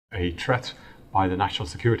a threat by the National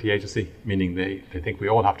Security Agency, meaning they think we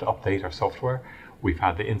all have to update our software. We've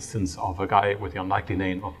had the instance of a guy with the unlikely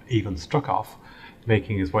name of Ivan Strukov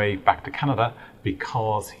making his way back to Canada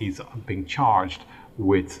because he's being charged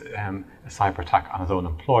with a cyber attack on his own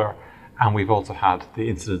employer. And we've also had the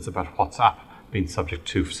incidents about WhatsApp being subject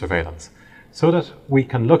to surveillance. So that we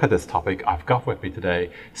can look at this topic, I've got with me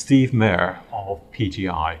today Steve Mair of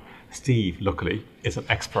PGI. Steve, luckily, is an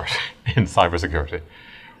expert in cybersecurity.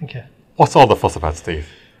 Thank you. What's all the fuss about, Steve?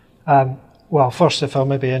 Well, first, if I'll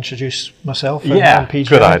maybe introduce myself and PGI,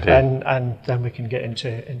 good idea. And then we can get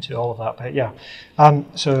into all of that. But yeah,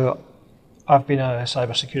 so I've been a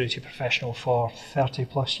cybersecurity professional for 30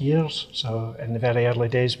 plus years. So in the very early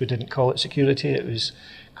days, we didn't call it security; it was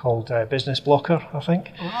called business blocker, I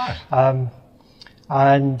think. Right.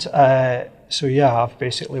 So yeah, I've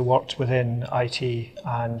basically worked within IT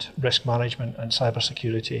and risk management and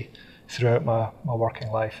cybersecurity throughout my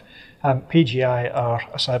working life. PGI are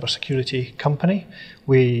a cybersecurity company.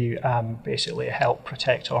 We basically help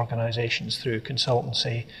protect organisations through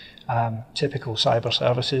consultancy, typical cyber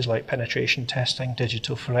services like penetration testing,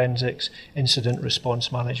 digital forensics, incident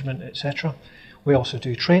response management, etc. We also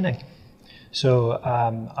do training. So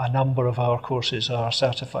a number of our courses are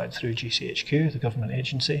certified through GCHQ, the government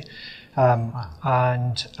agency,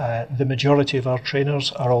 and the majority of our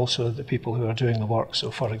trainers are also the people who are doing the work.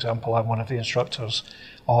 So for example, I'm one of the instructors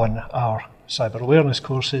on our cyber awareness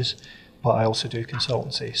courses, but I also do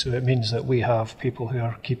consultancy. So it means that we have people who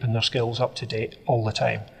are keeping their skills up to date all the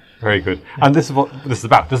time. Very good. Yeah. And this is what this is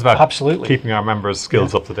about. This is about absolutely keeping our members'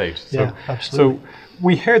 skills up to date. So, yeah, absolutely. So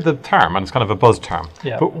we hear the term, and it's kind of a buzz term.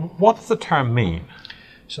 Yeah. But what does the term mean?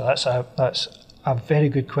 So that's a very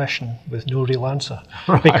good question with no real answer,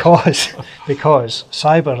 Right. because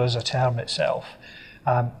cyber as a term itself,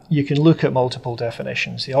 you can look at multiple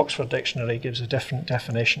definitions. The Oxford Dictionary gives a different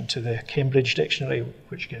definition to the Cambridge Dictionary,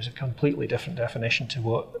 which gives a completely different definition to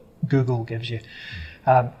what Google gives you.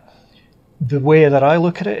 The way that I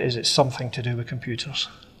look at it is it's something to do with computers.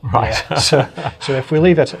 Right. Yeah. So if we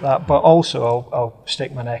leave it at that, but also I'll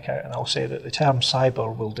stick my neck out and I'll say that the term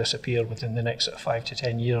cyber will disappear within the next 5 to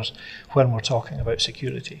 10 years when we're talking about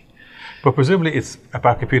security. But presumably it's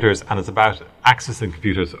about computers and it's about accessing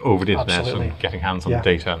computers over the internet Absolutely. and getting hands on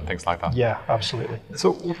data and things like that. Yeah, absolutely.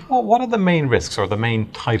 So what are the main risks or the main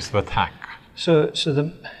types of attack? So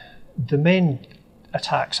the main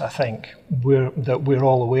attacks, I think, that we're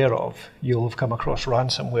all aware of, you'll have come across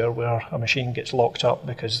ransomware where a machine gets locked up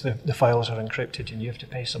because the files are encrypted and you have to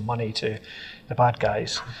pay some money to the bad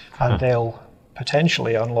guys and they'll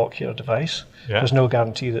potentially unlock your device. Yeah. There's no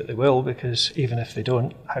guarantee that they will, because even if they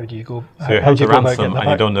don't, how do you go? So you have the ransom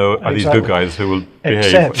and you don't know, are these good guys who will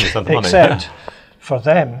behave when you send the money? Except for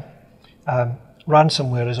them,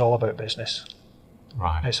 ransomware is all about business.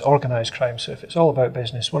 Right. It's organised crime. So if it's all about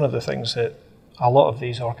business, one of the things that a lot of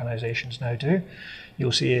these organisations now do,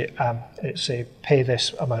 you'll see it say pay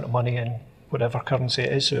this amount of money in whatever currency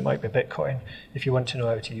it is, so it might be Bitcoin. If you want to know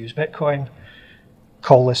how to use Bitcoin,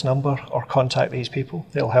 call this number or contact these people.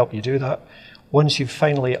 They'll help you do that. Once you've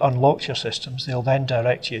finally unlocked your systems, they'll then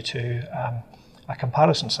direct you to a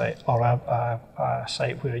comparison site or a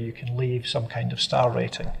site where you can leave some kind of star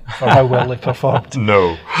rating for how well they performed.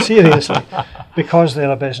 No. Seriously, because they're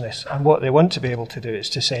a business. And what they want to be able to do is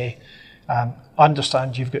to say,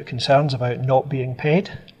 understand you've got concerns about not being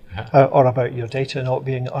paid or about your data not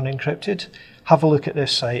being unencrypted. Have a look at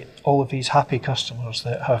this site, all of these happy customers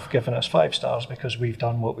that have given us 5 stars because we've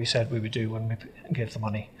done what we said we would do when we gave the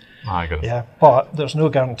money. My goodness. Yeah, but there's no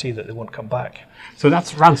guarantee that they won't come back. So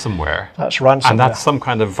that's ransomware. That's ransomware. And that's some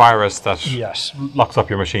kind of virus that yes. locks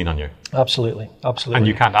up your machine on you. Absolutely, absolutely. And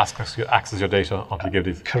you can't access your data until you give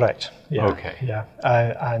these. Correct. Yeah. Okay. Yeah.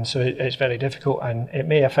 And so it's very difficult, and it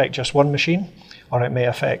may affect just one machine, or it may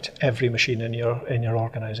affect every machine in your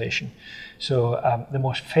organisation. So the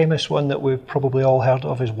most famous one that we've probably all heard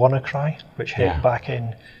of is WannaCry, which hit back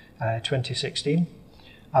in 2016.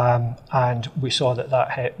 And we saw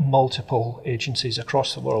that hit multiple agencies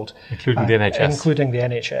across the world. Including the NHS. Including the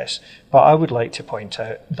NHS. But I would like to point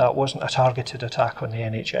out that wasn't a targeted attack on the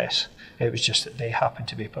NHS. It was just that they happened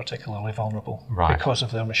to be particularly vulnerable because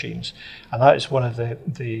of their machines. And that is one of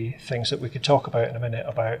the things that we could talk about in a minute,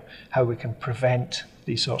 about how we can prevent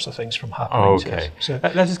these sorts of things from happening to us. So,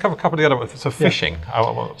 let's just cover a couple of the other ones. So phishing.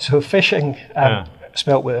 So phishing,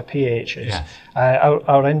 spelt with a PH, is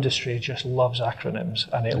our industry just loves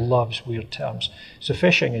acronyms and it loves weird terms. So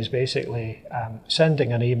phishing is basically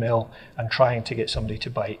sending an email and trying to get somebody to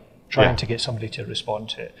bite, trying to get somebody to respond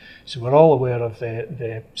to it. So we're all aware of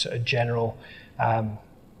the sort of general,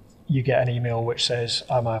 you get an email which says,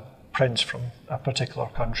 I'm a prints from a particular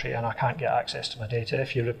country and I can't get access to my data.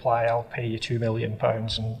 If you reply, I'll pay you £2 million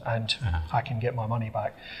and I can get my money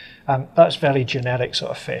back. That's very generic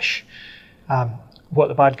sort of phish. What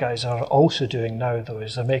the bad guys are also doing now, though,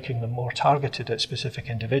 is they're making them more targeted at specific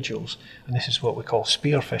individuals, and this is what we call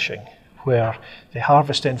spear phishing, where they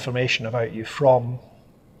harvest information about you from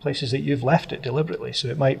places that you've left it deliberately. So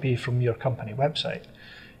it might be from your company website,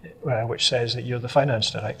 which says that you're the finance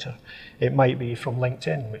director. It might be from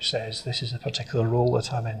LinkedIn, which says this is a particular role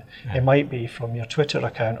that I'm in. Yeah. It might be from your Twitter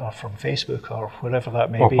account or from Facebook or wherever that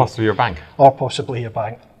may be. Or possibly your bank. Or possibly your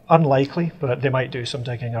bank. Unlikely, but they might do some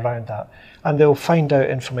digging around that. And they'll find out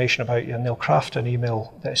information about you and they'll craft an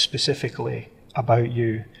email that is specifically about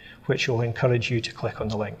you, which will encourage you to click on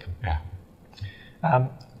the link. Yeah.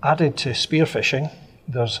 Added to spear phishing,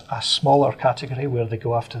 there's a smaller category where they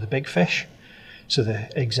go after the big fish. So the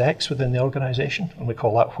execs within the organisation, and we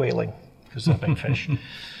call that whaling because they're big fish.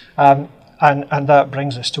 And that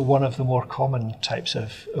brings us to one of the more common types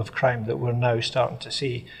of crime that we're now starting to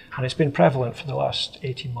see, and it's been prevalent for the last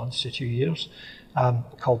 18 months to 2 years,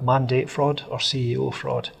 called mandate fraud or CEO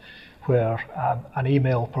fraud, where an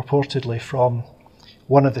email purportedly from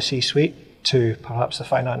one of the C-suite to perhaps the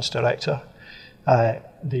finance director, the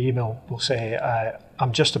email will say,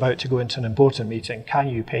 I'm just about to go into an important meeting, can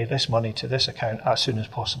you pay this money to this account as soon as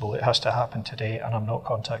possible? It has to happen today and I'm not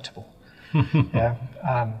contactable.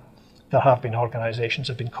 There have been organisations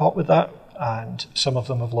that have been caught with that, and some of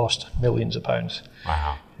them have lost millions of pounds.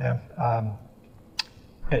 Wow.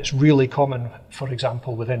 It's really common, for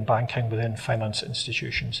example, within banking, within finance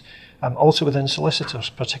institutions, also within solicitors,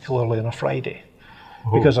 particularly on a Friday.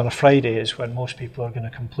 Ooh. Because on a Friday is when most people are going to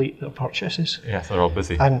complete their purchases. Yes, they're all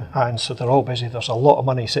busy. And so they're all busy. There's a lot of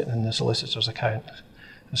money sitting in the solicitor's account.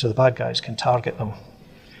 And so the bad guys can target them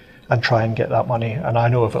and try and get that money. And I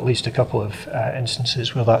know of at least a couple of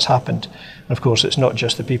instances where that's happened. And of course, it's not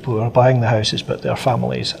just the people who are buying the houses, but their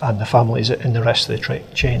families and the families in the rest of the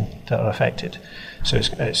chain that are affected. So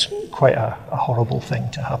it's quite a horrible thing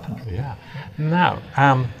to happen. Yeah. Now,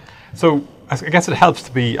 so I guess it helps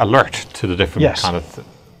to be alert to the different kind of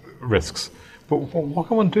risks. But what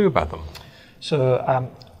can one do about them? So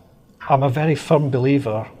I'm a very firm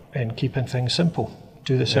believer in keeping things simple.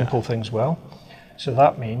 Do the simple things well. So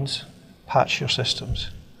that means patch your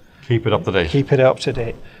systems. Keep it up to date. Keep it up to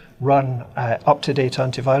date. Run up-to-date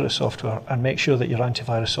antivirus software and make sure that your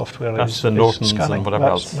antivirus software is Norton's scanning. And whatever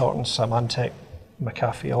else. Norton's, Symantec,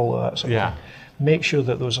 McAfee, all of that sort of thing. Make sure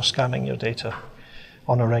that those are scanning your data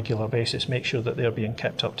on a regular basis. Make sure that they're being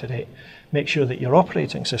kept up to date. Make sure that your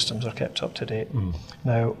operating systems are kept up to date.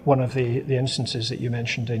 Now, one of the instances that you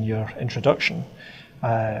mentioned in your introduction,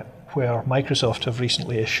 where Microsoft have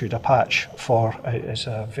recently issued a patch for is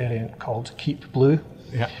a variant called Keep Blue.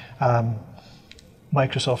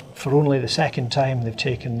 Microsoft, for only the second time, they've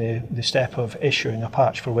taken the step of issuing a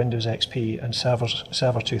patch for Windows XP and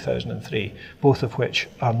Server 2003, both of which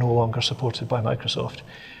are no longer supported by Microsoft.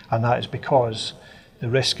 And that is because the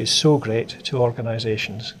risk is so great to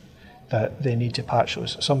organizations that they need to patch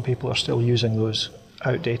those. Some people are still using those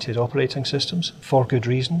outdated operating systems for good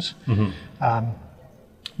reasons.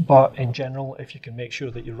 But in general, if you can make sure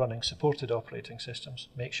that you're running supported operating systems,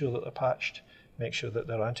 make sure that they're patched, make sure that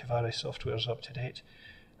their antivirus software is up to date.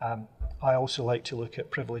 I also like to look at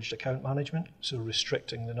privileged account management, so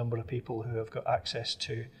restricting the number of people who have got access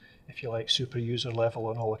to, if you like, super user level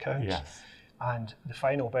on all accounts. Yes. And the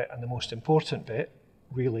final bit, and the most important bit,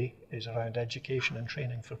 really, is around education and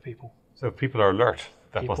training for people. So if people are alert,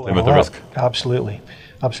 that must limit the risk. Absolutely,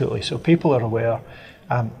 absolutely. So people are aware.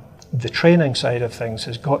 The training side of things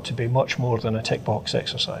has got to be much more than a tick box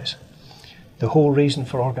exercise. The whole reason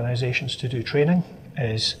for organisations to do training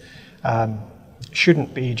is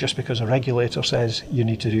shouldn't be just because a regulator says you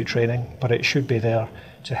need to do training, but it should be there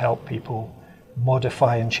to help people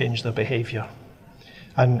modify and change their behaviour.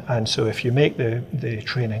 And so if you make the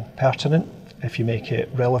training pertinent, if you make it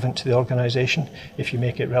relevant to the organisation, if you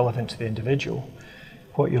make it relevant to the individual,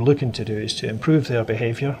 what you're looking to do is to improve their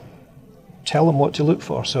behaviour. Tell them what to look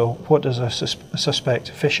for. So what does a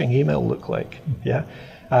suspect phishing email look like?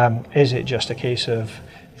 Is it just a case of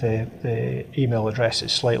the email address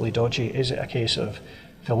is slightly dodgy? Is it a case of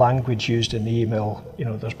the language used in the email,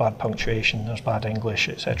 there's bad punctuation, there's bad English,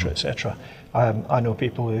 etc., etc. I know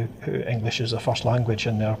people who English is their first language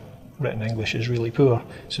and their written English is really poor,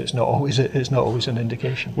 so it's not always an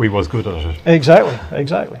indication. We was good at it.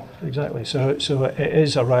 Exactly. So it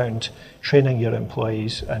is around training your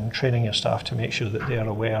employees and training your staff to make sure that they are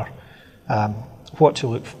aware what to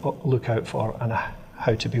look out for and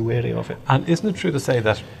how to be wary of it. And isn't it true to say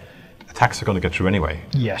that attacks are going to get through anyway.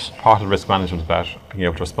 Yes. Part of risk management is about being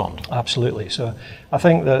able to respond. Absolutely. So I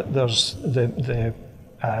think that there's the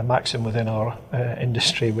maxim within our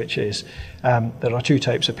industry, which is there are two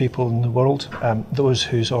types of people in the world, those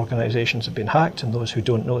whose organisations have been hacked and those who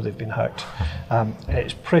don't know they've been hacked.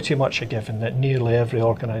 It's pretty much a given that nearly every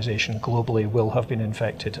organisation globally will have been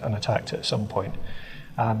infected and attacked at some point.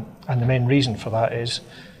 And the main reason for that is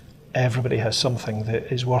everybody has something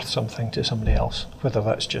that is worth something to somebody else, whether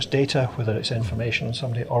that's just data, whether it's information on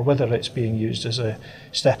somebody, or whether it's being used as a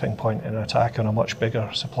stepping point in an attack on a much bigger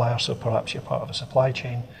supplier. So perhaps you're part of a supply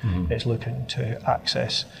chain, it's looking to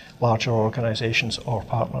access larger organisations or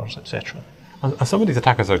partners, etc. And some of these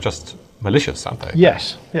attackers are just malicious, aren't they?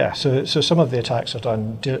 Yes, yeah. So some of the attacks are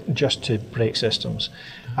done just to break systems.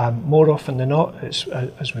 More often than not, it's,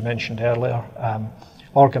 as we mentioned earlier,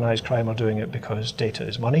 organised crime are doing it because data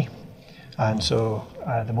is money, and so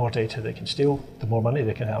the more data they can steal, the more money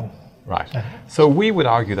they can earn. Right. So we would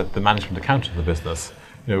argue that the management account of the business,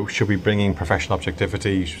 should be bringing professional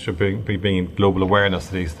objectivity, should be bringing global awareness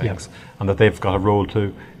to these things, and that they've got a role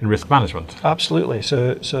in risk management. Absolutely.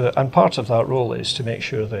 So and part of that role is to make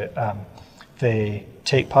sure that they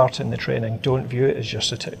take part in the training. Don't view it as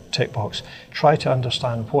just a tick box. Try to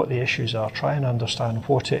understand what the issues are. Try and understand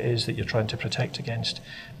what it is that you're trying to protect against.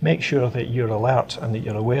 Make sure that you're alert and that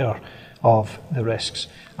you're aware of the risks.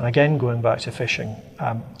 And again, going back to phishing,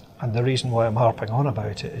 and the reason why I'm harping on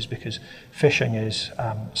about it is because phishing is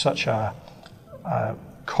such a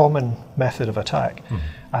common method of attack.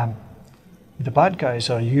 The bad guys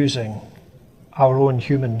are using our own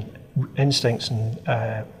human instincts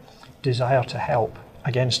and desire to help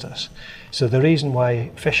against us. So the reason why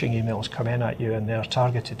phishing emails come in at you and they're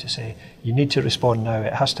targeted to say, you need to respond now,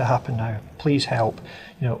 it has to happen now, please help.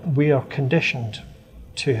 We are conditioned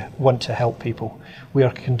to want to help people. We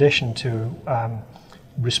are conditioned to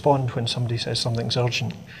respond when somebody says something's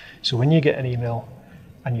urgent. So when you get an email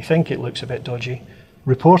and you think it looks a bit dodgy,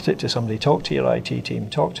 report it to somebody, talk to your IT team,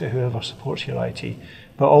 talk to whoever supports your IT,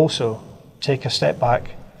 but also take a step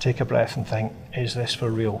back, take a breath and think, is this for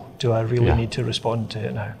real? Do I really need to respond to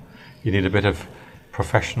it now? You need a bit of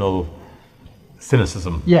professional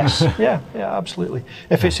cynicism. Yes, yeah, absolutely.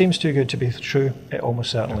 If it seems too good to be true, it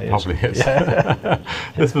almost certainly is. Probably is. Yeah.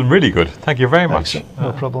 This has been really good. Thank you very much.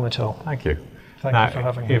 No problem at all. Thank you. Thank you for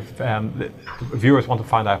having me. If viewers want to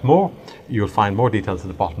find out more, you'll find more details at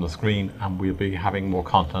the bottom of the screen, and we'll be having more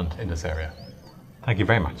content in this area. Thank you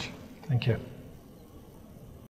very much. Thank you.